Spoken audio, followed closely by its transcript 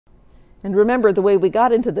And remember, the way we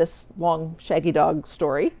got into this long shaggy dog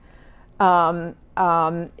story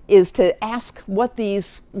is to ask what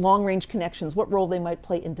these long-range connections, what role they might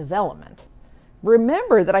play in development.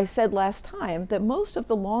 Remember that I said last time that most of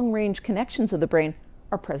the long-range connections of the brain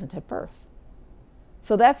are present at birth.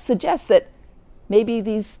 So that suggests that maybe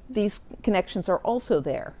these connections are also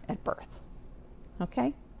there at birth.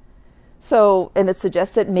 Okay? So, and it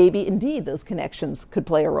suggests that maybe indeed those connections could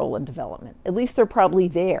play a role in development. At least they're probably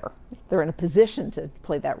there. They're in a position to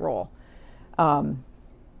play that role,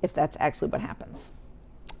 if that's actually what happens.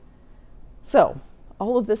 So,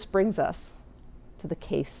 all of this brings us to the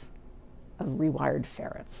case of rewired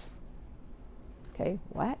ferrets. Okay,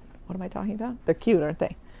 what? What am I talking about? They're cute, aren't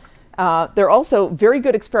they? They're also very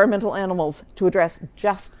good experimental animals to address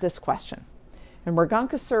just this question. And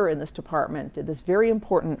Morganka Sur in this department did this very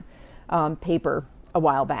important paper a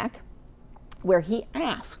while back where he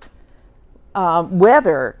asked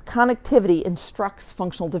whether connectivity instructs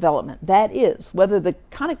functional development. That is, whether the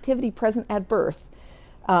connectivity present at birth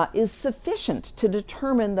is sufficient to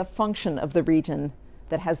determine the function of the region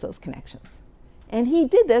that has those connections. And he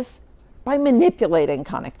did this by manipulating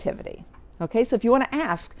connectivity. Okay, so if you want to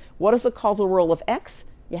ask, what is the causal role of X?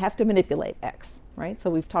 You have to manipulate X, right? So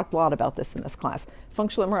we've talked a lot about this in this class.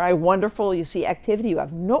 Functional MRI, wonderful. You see activity, you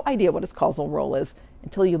have no idea what its causal role is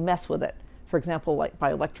until you mess with it. For example, like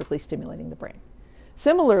by electrically stimulating the brain.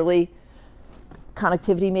 Similarly,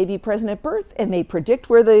 connectivity may be present at birth and may predict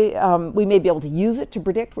where we may be able to use it to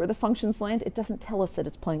predict where the functions land. It doesn't tell us that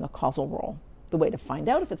it's playing a causal role. The way to find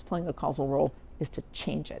out if it's playing a causal role is to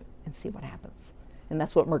change it and see what happens. And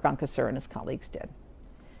that's what Morganka Sur and his colleagues did.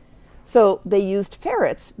 So they used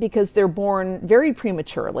ferrets because they're born very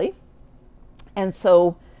prematurely. And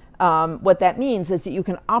so what that means is that you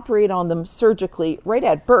can operate on them surgically right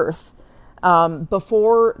at birth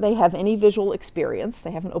before they have any visual experience.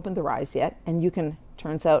 They haven't opened their eyes yet. And you can,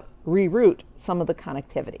 turns out, reroute some of the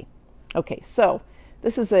connectivity. Okay, so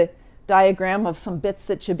this is a diagram of some bits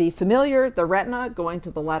that should be familiar. The retina going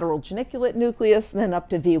to the lateral geniculate nucleus, and then up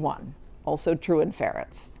to V1. Also true in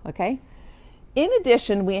ferrets, okay? In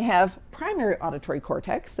addition, we have primary auditory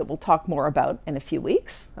cortex that we'll talk more about in a few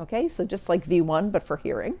weeks, okay? So just like V1, but for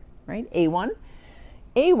hearing, right? A1.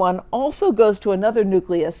 A1 also goes to another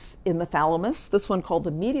nucleus in the thalamus, this one called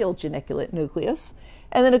the medial geniculate nucleus,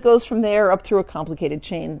 and then it goes from there up through a complicated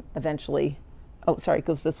chain eventually. Oh, sorry, it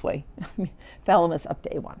goes this way. Thalamus up to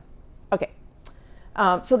A1. Okay,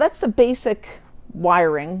 so that's the basic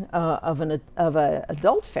wiring of an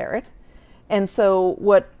adult ferret. And so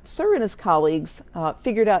what Sur and his colleagues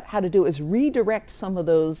figured out how to do is redirect some of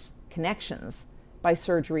those connections by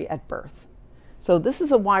surgery at birth. So this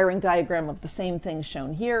is a wiring diagram of the same thing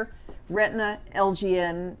shown here. Retina,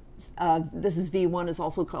 LGN, this is V1, is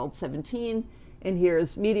also called 17, and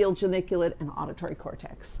here's medial geniculate and auditory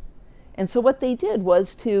cortex. And so what they did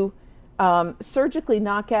was to surgically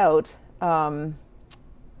knock out a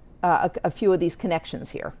few of these connections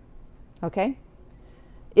here, okay?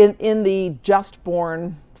 In the just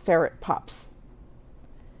born ferret pups.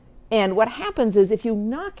 And what happens is if you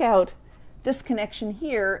knock out this connection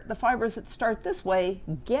here, the fibers that start this way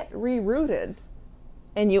get rerouted,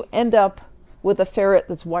 and you end up with a ferret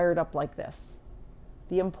that's wired up like this.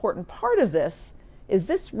 The important part of this is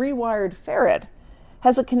this rewired ferret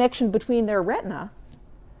has a connection between their retina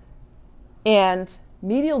and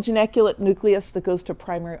medial geniculate nucleus that goes to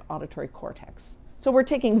primary auditory cortex. So we're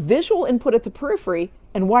taking visual input at the periphery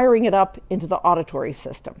and wiring it up into the auditory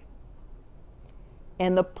system.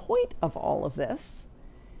 And the point of all of this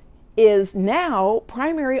is now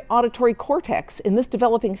primary auditory cortex in this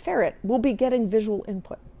developing ferret will be getting visual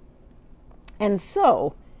input. And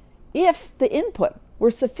so if the input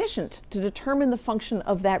were sufficient to determine the function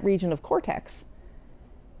of that region of cortex,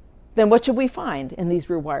 then what should we find in these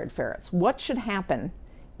rewired ferrets? What should happen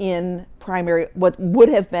in what would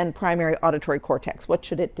have been primary auditory cortex? What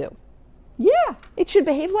should it do? Yeah, it should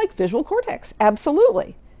behave like visual cortex,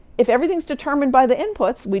 absolutely. If everything's determined by the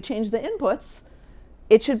inputs, we change the inputs,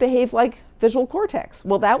 it should behave like visual cortex.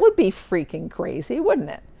 Well, that would be freaking crazy, wouldn't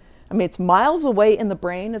it? I mean, it's miles away in the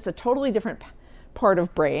brain. It's a totally different part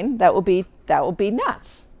of brain. That would be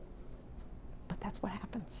nuts. But that's what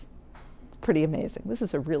happens. It's pretty amazing. This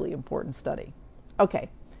is a really important study. Okay.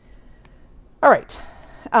 All right.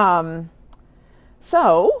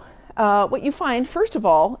 So what you find, first of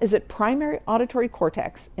all, is that primary auditory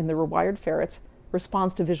cortex in the rewired ferrets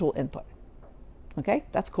responds to visual input. Okay,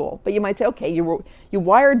 that's cool. But you might say, okay, you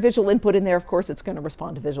wired visual input in there, of course it's going to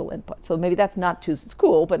respond to visual input. So maybe that's not too, it's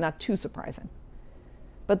cool, but not too surprising.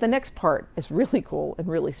 But the next part is really cool and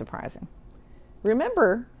really surprising.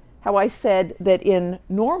 Remember how I said that in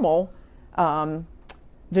normal,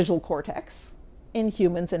 visual cortex in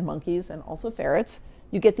humans and monkeys and also ferrets,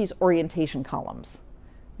 you get these orientation columns.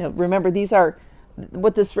 Now, remember, these are,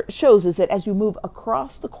 what this shows is that as you move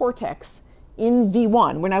across the cortex in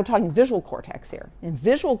V1, we're now talking visual cortex here. In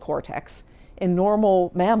visual cortex, in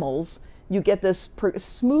normal mammals, you get this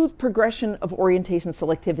smooth progression of orientation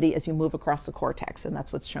selectivity as you move across the cortex, and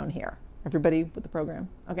that's what's shown here. Everybody with the program?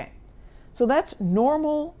 Okay. So that's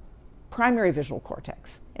normal primary visual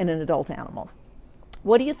cortex in an adult animal.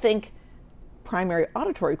 What do you think primary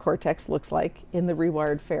auditory cortex looks like in the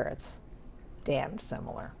rewired ferrets? Damned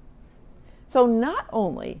similar. So not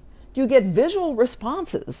only do you get visual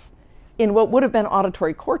responses in what would have been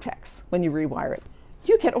auditory cortex when you rewire it,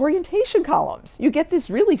 you get orientation columns. You get this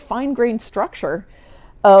really fine-grained structure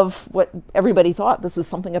of what everybody thought this was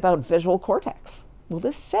something about visual cortex. Well,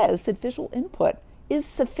 this says that visual input is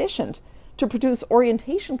sufficient to produce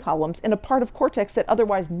orientation columns in a part of cortex that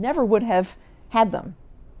otherwise never would have had them.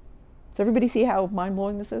 Does everybody see how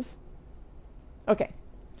mind-blowing this is? Okay,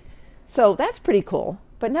 so that's pretty cool.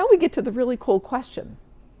 But now we get to the really cool question.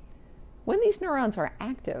 When these neurons are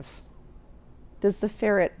active, does the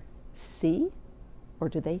ferret see or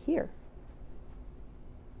do they hear?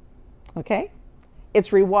 Okay, it's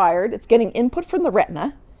rewired. It's getting input from the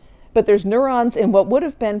retina, but there's neurons in what would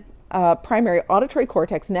have been primary auditory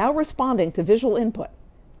cortex now responding to visual input.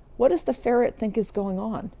 What does the ferret think is going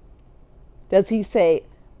on? Does he say,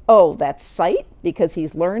 oh, that's sight, because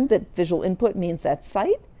he's learned that visual input means that's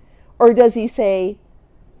sight? Or does he say,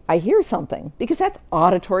 I hear something, because that's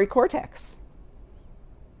auditory cortex?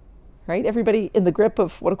 Right? Everybody in the grip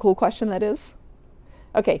of what a cool question that is?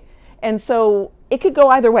 Okay, and so it could go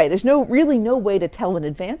either way. There's really no way to tell in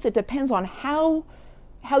advance. It depends on how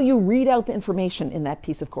you read out the information in that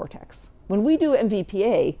piece of cortex. When we do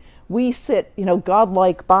MVPA, we sit,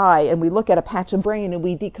 godlike by, and we look at a patch of brain and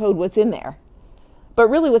we decode what's in there. But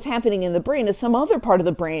really what's happening in the brain is some other part of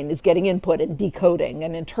the brain is getting input and decoding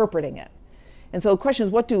and interpreting it. And so the question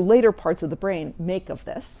is, what do later parts of the brain make of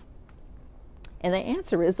this? And the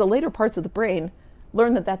answer is the later parts of the brain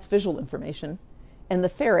learn that that's visual information, and the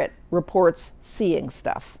ferret reports seeing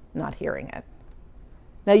stuff, not hearing it.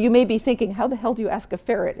 Now you may be thinking, how the hell do you ask a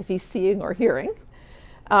ferret if he's seeing or hearing?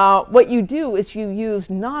 What you do is you use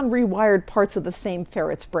non-rewired parts of the same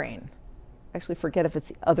ferret's brain. Actually, forget if it's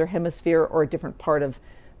the other hemisphere or a different part of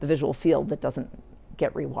the visual field that doesn't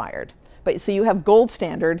get rewired. But so you have gold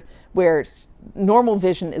standard where normal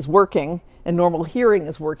vision is working and normal hearing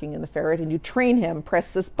is working in the ferret, and you train him,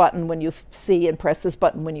 press this button when you see and press this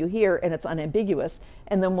button when you hear, and it's unambiguous.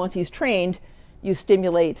 And then once he's trained, you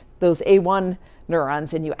stimulate those A1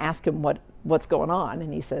 neurons and you ask him what's going on,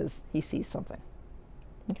 and he says he sees something.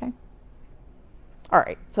 Okay? All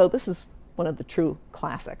right, so this is one of the true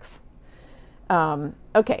classics.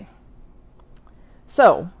 Okay,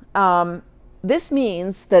 so this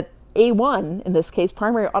means that A1, in this case,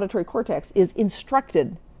 primary auditory cortex, is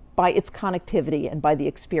instructed by its connectivity and by the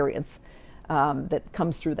experience that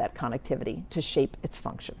comes through that connectivity to shape its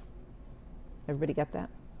function. Everybody get that?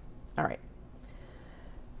 All right.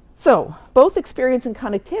 So both experience and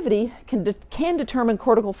connectivity can determine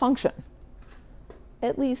cortical function,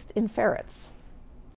 at least in ferrets.